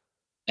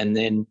 and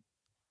then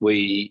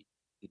we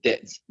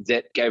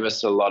that gave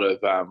us a lot of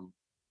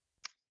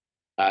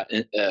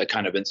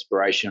kind of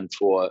inspiration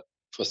for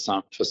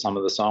some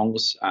of the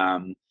songs.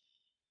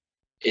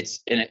 It's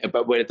in it,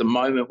 but we're at the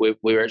moment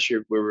we're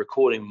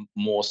recording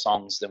more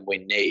songs than we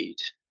need,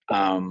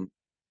 um,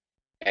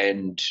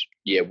 and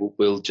yeah,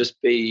 we'll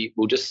just be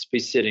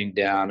sitting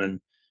down and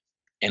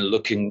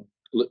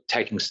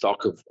taking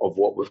stock of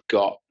what we've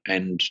got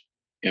and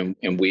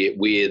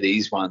where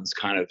these ones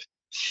kind of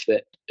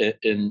fit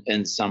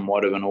in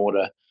somewhat of an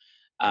order.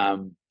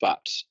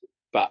 But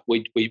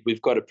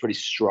we've got a pretty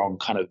strong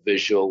kind of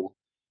visual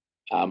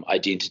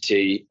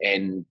identity,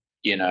 and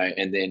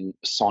and then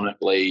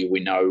sonically we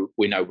know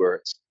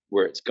where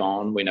it's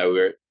gone. We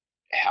know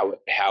how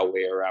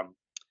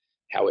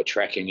we're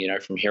tracking.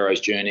 From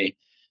Hero's Journey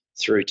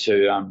through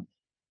to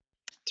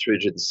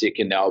the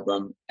second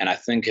album, and I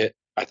think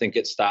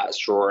it starts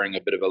drawing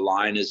a bit of a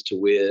line as to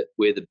where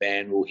the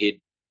band will head,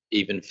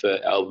 even for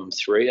album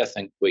three. I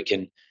think we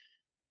can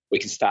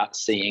start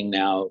seeing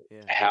now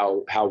Yeah.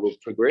 how we'll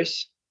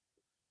progress.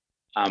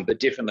 But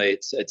definitely,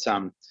 it's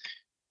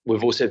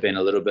we've also been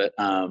a little bit,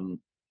 I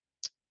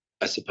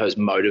suppose,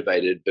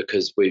 motivated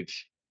because we've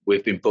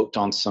been booked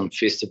on some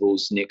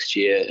festivals next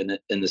year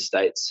in the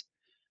States.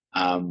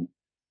 Um,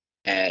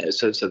 and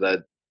so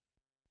the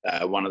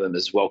one of them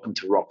is Welcome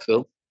to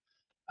Rockville,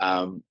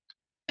 um,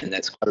 and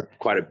that's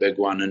quite a big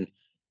one. And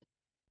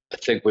I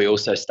think we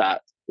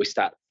start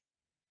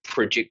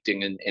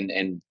projecting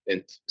and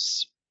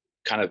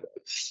kind of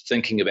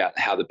thinking about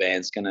how the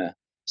band's going to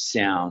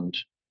sound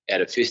at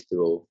a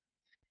festival.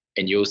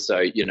 And you also,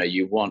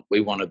 we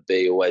want to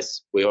be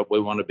always, we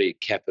want to be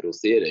Capitol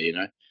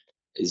Theatre.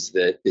 Is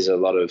that there's a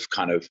lot of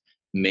kind of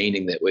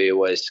meaning that we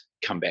always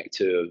come back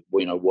to.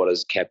 What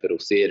is Capitol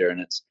Theatre?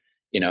 And it's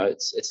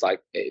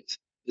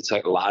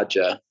like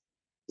larger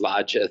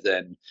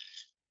than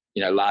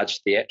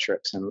large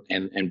theatrics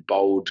and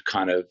bold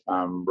kind of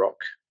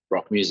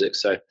rock music.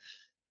 So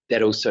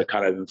that also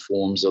kind of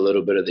informs a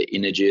little bit of the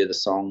energy of the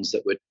songs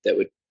that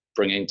we're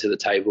bringing to the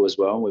table as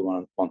well. We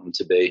want them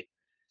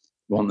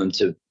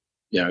to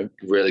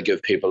really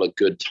give people a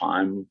good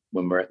time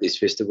when we're at these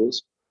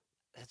festivals.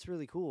 That's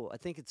really cool. I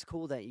think it's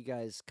cool that you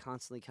guys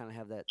constantly kind of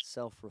have that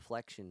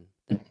self-reflection,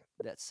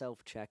 that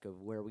self-check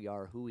of where we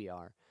are, who we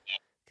are,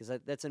 because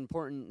that's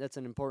important. That's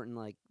an important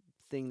like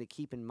thing to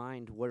keep in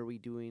mind. What are we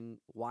doing?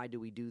 Why do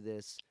we do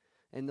this?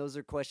 And those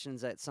are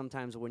questions that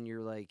sometimes when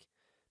you're like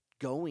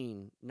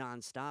going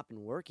nonstop and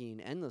working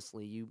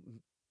endlessly, you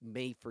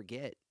may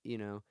forget.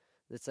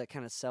 That's that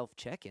kind of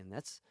self-check-in.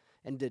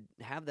 And to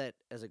have that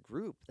as a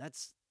group,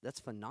 that's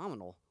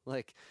phenomenal.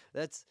 Like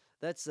that's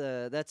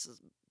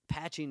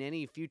patching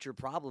any future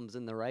problems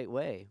in the right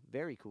way.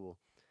 Very cool.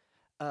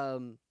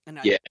 And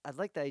I Yeah, I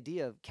like the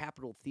idea of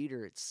Capitol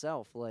Theater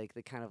itself, like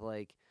the kind of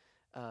like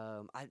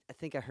I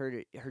think I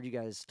heard you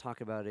guys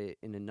talk about it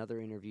in another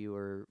interview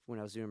or when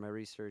I was doing my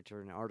research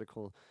or an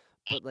article,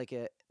 but like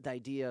the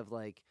idea of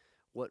like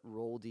what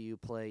role do you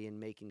play in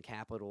making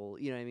capital?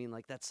 You know what I mean?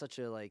 Like that's such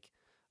a like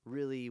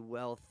really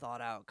well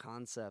thought out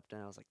concept,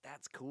 and I was like,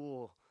 that's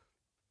cool.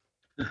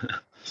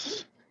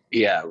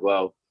 yeah.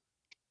 Well,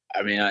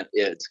 I mean,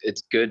 yeah,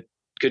 it's good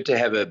to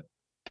have a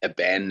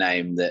band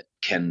name that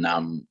can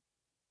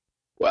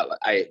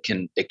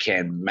it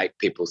can make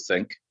people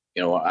think,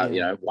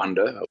 Yeah,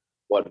 wonder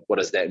what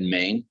does that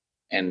mean,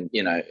 and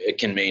it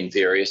can mean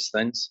various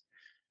things.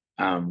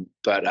 Um,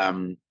 but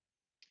um,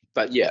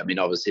 but yeah, I mean,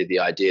 obviously the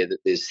idea that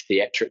there's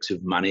theatrics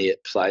of money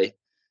at play,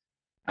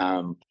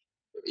 um,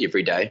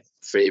 every day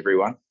for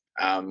everyone.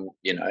 How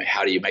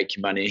do you make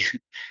your money?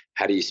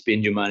 How do you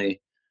spend your money?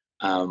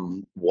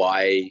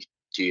 Why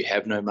do you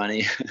have no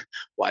money?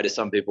 Why do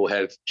some people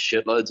have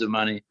shitloads of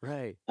money?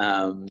 right.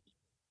 Um,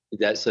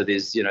 that's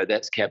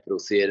Capitol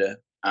Theatre.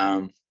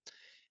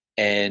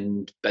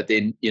 And but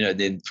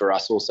then for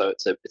us also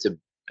it's a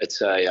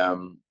it's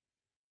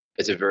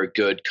a very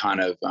good kind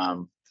of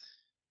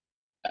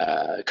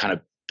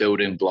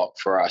building block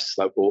for us,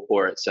 like,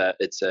 or it's a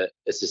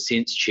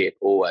sense check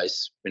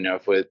always.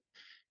 If we're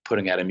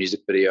putting out a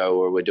music video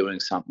or we're doing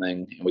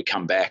something and we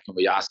come back and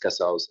we ask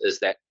ourselves, is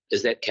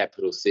that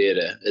Capitol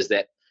Theatre? Is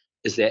that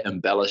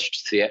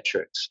embellished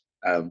theatrics?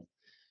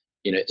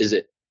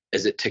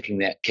 Is it ticking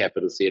that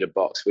Capitol Theatre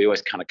box? We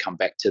always kind of come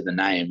back to the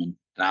name and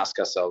ask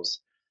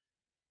ourselves,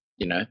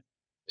 you know,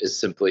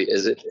 is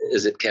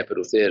it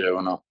Capitol Theatre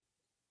or not?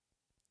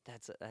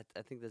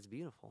 I think that's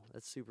beautiful.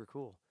 That's super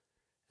cool.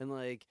 And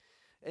like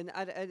And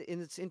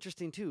it's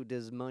interesting too.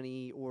 Does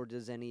money or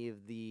does any of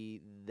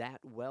that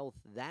wealth,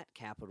 that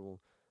capital,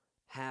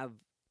 have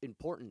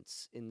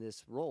importance in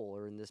this role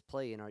or in this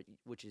play in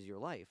which is your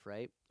life,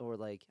 right? Or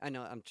like, I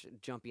know I'm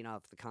jumping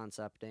off the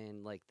concept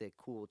and like the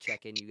cool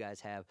check-in you guys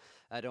have.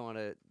 I don't want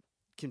to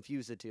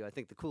confuse the two. I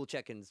think the cool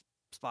check-in's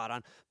spot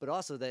on, but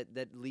also that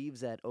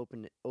leaves that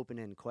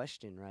open-end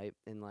question, right?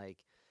 And like,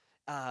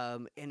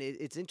 and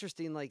it's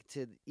interesting like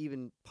to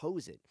even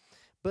pose it.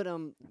 But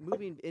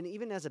moving and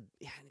even as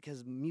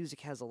because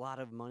music has a lot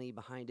of money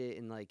behind it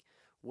and like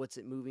what's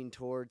it moving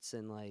towards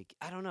and like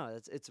I don't know,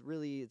 it's a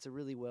really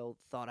well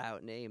thought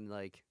out name.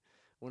 Like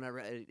when I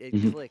read it, it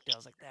Mhm. clicked. I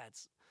was like,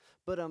 that's.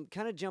 But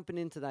kind of jumping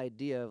into the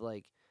idea of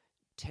like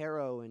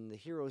tarot and the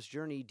hero's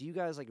journey. Do you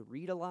guys like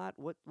read a lot?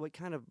 What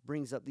kind of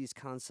brings up these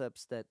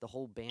concepts that the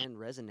whole band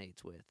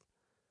resonates with?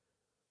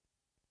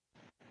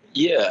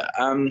 Yeah,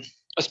 I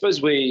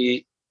suppose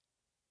we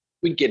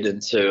get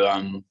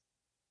into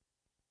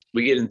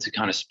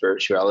kind of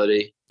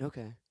spirituality,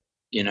 Okay.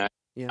 you know.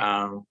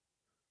 Yeah.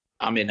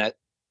 I mean,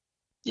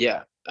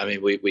 yeah, I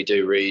mean, we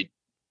do read,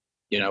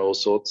 all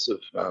sorts of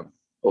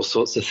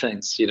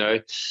things.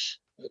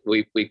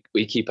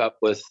 We keep up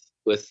with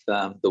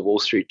the Wall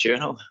Street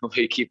Journal.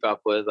 We keep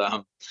up with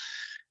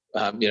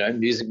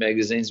music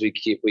magazines. We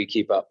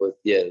keep up with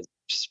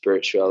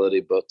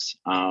spirituality books,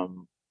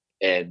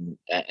 and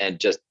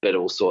just bit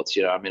all sorts.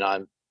 I mean,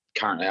 I'm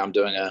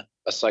doing a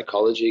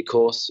psychology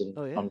course, and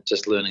Oh yeah. I'm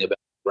just learning about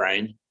the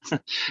brain.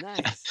 Nice.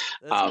 That's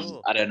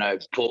cool. I don't know,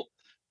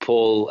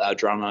 Paul, our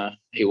drummer,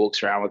 he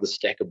walks around with a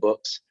stack of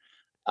books,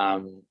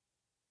 That's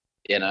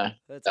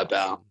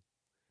about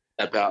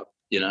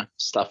awesome.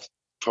 stuff,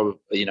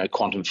 probably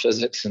quantum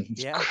physics and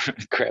Yeah.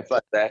 crap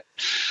like that.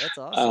 That's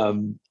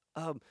awesome.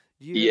 Do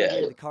you ever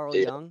hear the Carl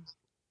Jung?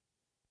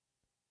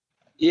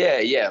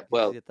 Yeah. Well,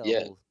 Well, get the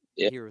yeah, whole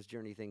yeah, hero's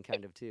journey thing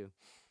kind of too.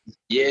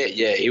 yeah.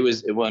 He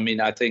was. Well,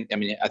 I think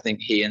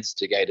he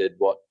instigated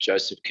what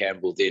Joseph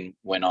Campbell then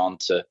went on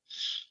to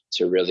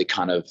really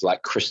kind of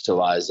like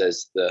crystallize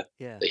as the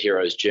Yeah.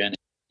 hero's journey.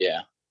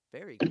 Yeah.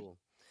 Very cool.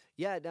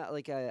 Yeah, no,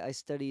 like I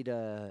studied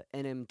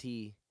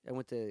NMT. I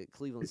went to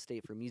Cleveland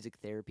State for music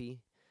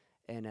therapy,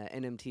 and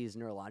NMT is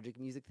neurologic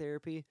music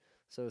therapy.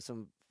 So as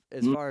Mm.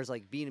 far as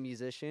like being a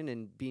musician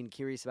and being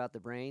curious about the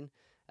brain,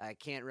 I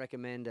can't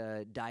recommend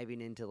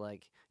diving into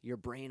like Your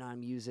Brain on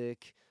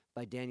Music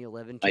by Daniel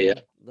Oh, yeah.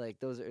 Levitin. Like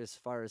those are as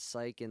far as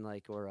psych and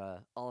like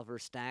or Oliver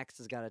Stacks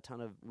has got a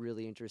ton of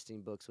really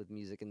interesting books with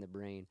music and the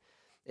brain.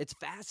 It's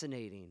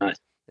fascinating. Nice.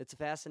 It's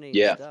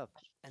fascinating Yeah. stuff.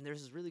 And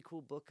there's this really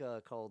cool book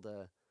called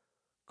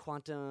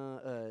Quantum,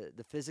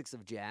 the Physics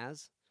of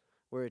Jazz,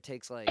 where it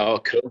takes like Oh,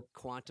 cool.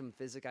 quantum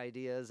physics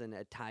ideas and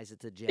it ties it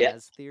to Yeah.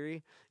 jazz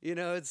theory.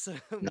 It's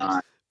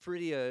Nice.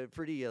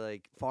 pretty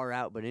like far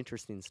out but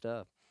interesting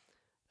stuff.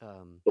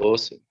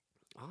 Awesome.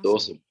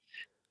 Awesome.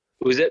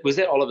 Was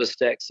that Oliver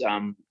Stacks?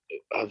 I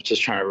was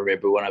just trying to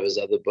remember one of his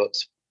other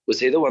books. Was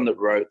he the one that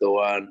wrote the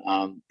one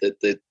that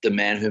the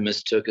man who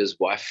mistook his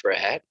wife for a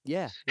hat?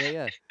 Yeah.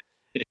 Yeah.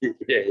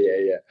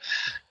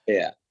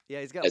 Yeah,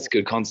 he's got That's a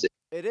good concept.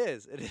 It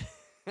is.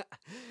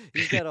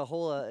 He's got a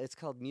whole. It's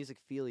called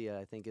Musicphilia,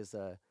 I think.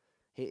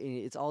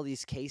 It's all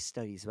these case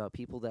studies about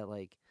people that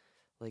like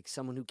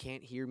someone who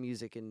can't hear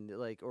music and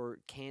like or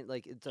can't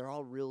like. They're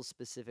all real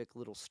specific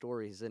little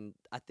stories, and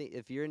I think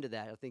if you're into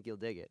that, I think you'll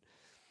dig it.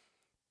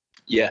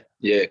 Yeah.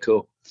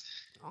 Cool.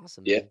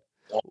 Awesome. Yeah.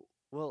 Man.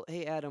 Well,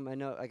 hey Adam, I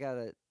know I got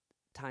a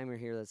timer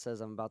here that says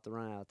I'm about to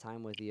run out of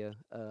time with you.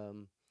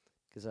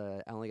 Because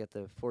I only got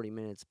the 40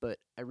 minutes, but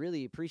I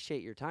really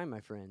appreciate your time, my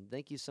friend.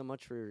 Thank you so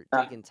much for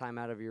taking time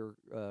out of your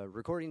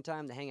recording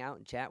time to hang out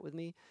and chat with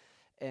me.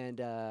 And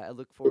I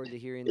look forward to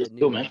hearing the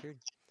new record.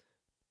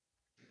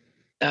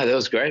 Oh, that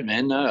was great,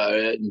 man. No,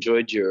 I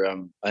enjoyed your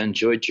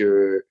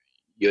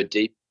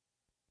deep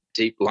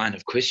line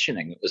of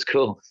questioning. It was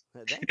cool.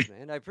 Thanks,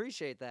 man. I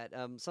appreciate that.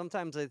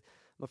 Sometimes I'm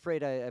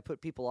afraid I put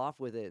people off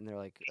with it, and they're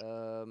like,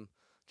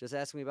 just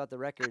ask me about the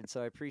record,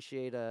 so I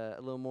appreciate a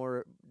little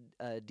more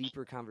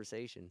deeper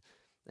conversation.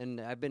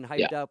 And I've been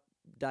hyped up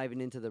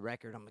diving into the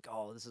record. I'm like,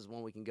 oh, this is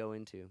one we can go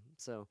into.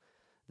 So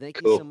thank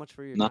you so much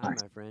for your time,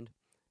 my friend.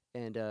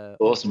 And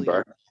awesome,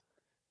 bro.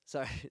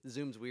 Sorry,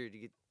 Zoom's weird.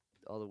 You get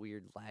all the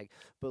weird lag.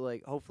 But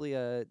like, hopefully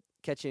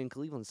catch you in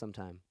Cleveland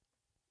sometime.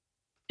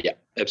 Yeah,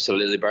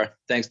 absolutely, bro.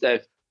 Thanks,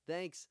 Dave.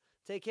 Thanks.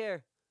 Take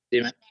care. See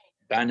you, man.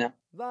 Bye now.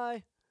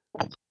 Bye.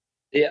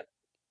 Yeah.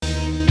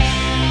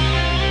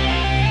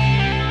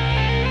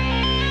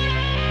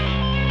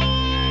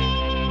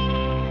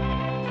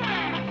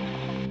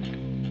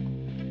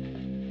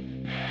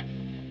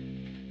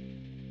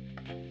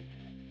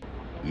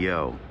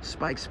 Yo,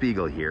 Spike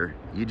Spiegel here.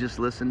 You just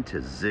listened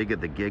to Zig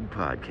of the Gig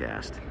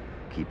podcast.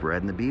 Keep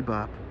riding the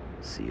bebop.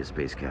 See you,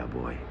 Space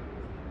Cowboy.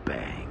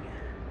 Bang.